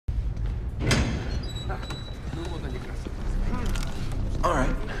All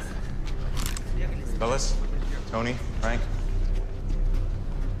right. Fellas, Tony, Frank.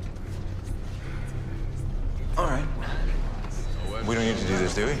 All right. We don't need to do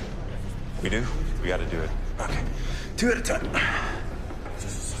this, do we? We do? We gotta do it. Okay. 2 at a time.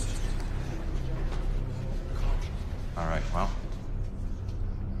 All right, well.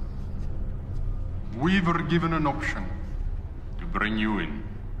 We were given an option to bring you in.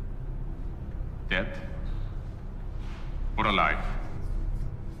 Dead or alive.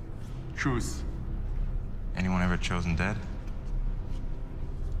 Choose. Anyone ever chosen dead?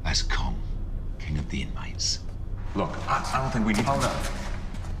 As Kong, king of the inmates. Look, I don't think we need... Hold up.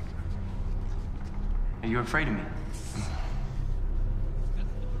 Are you afraid of me?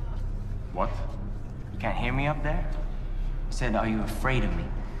 What? You can't hear me up there? I said, are you afraid of me?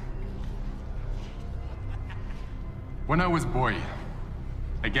 When I was a boy,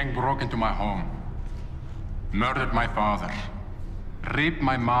 a gang broke into my home, murdered my father, raped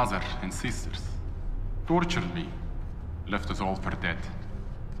my mother and sisters, tortured me, left us all for dead.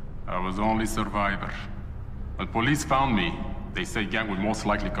 I was the only survivor. When police found me, they said gang would most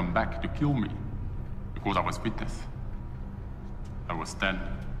likely come back to kill me, because I was witness. I was 10.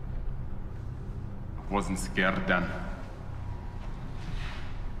 I wasn't scared then.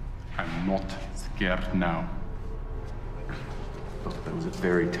 I'm not scared now. Look, that was a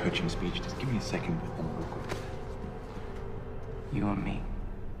very touching speech. Just give me a second with them real quick. You and me.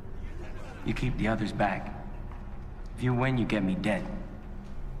 You keep the others back. If you win, you get me dead.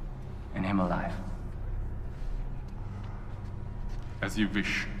 And him alive. As you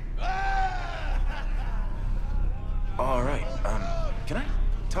wish. All right. Can I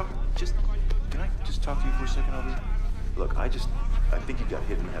just talk to you for a second over here? Look, I think you got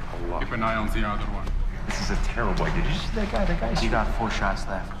hit in the head a lot. Keep an eye on the other one. This is a terrible idea. Did you see that guy? That guy's... You got 4 shots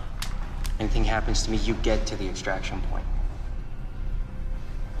left. Anything happens to me, you get to the extraction point.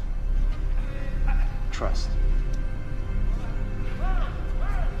 Trust.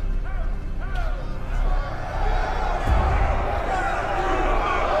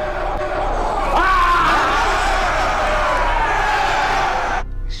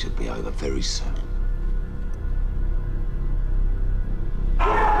 It should be over very soon.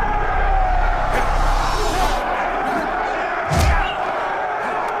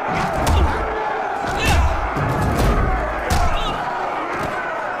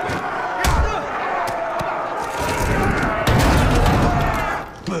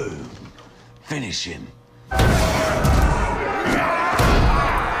 Finish him.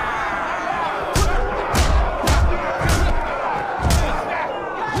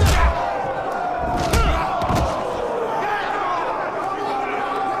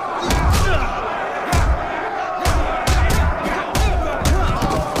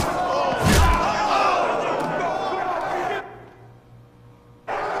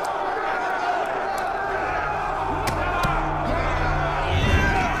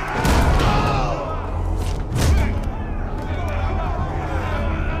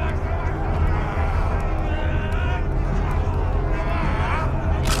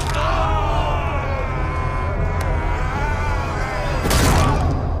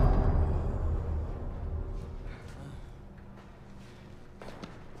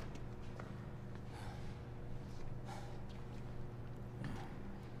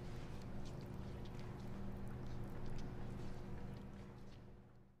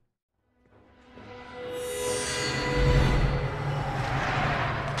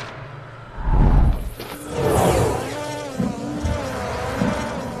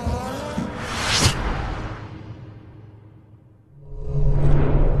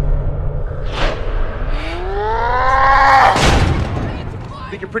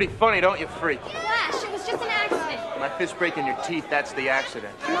 Pretty funny, don't you, freak? Flash, it was just an accident. My fist breaking your teeth, that's the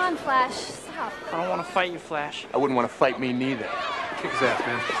accident. Come on, Flash, stop. I don't want to fight you, Flash. I wouldn't want to fight me neither. Kick his ass,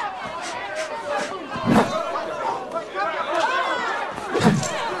 man.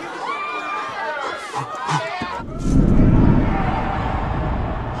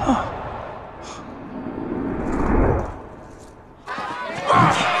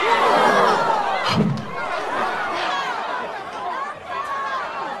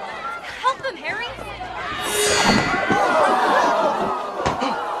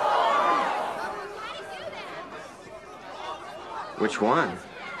 Which one?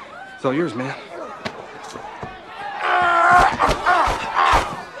 It's all yours, man.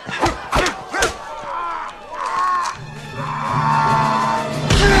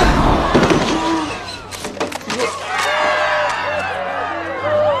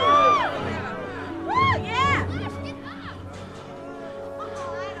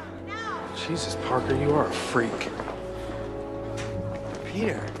 Jesus, Parker, you are a freak.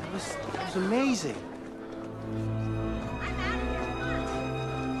 Peter, that was amazing.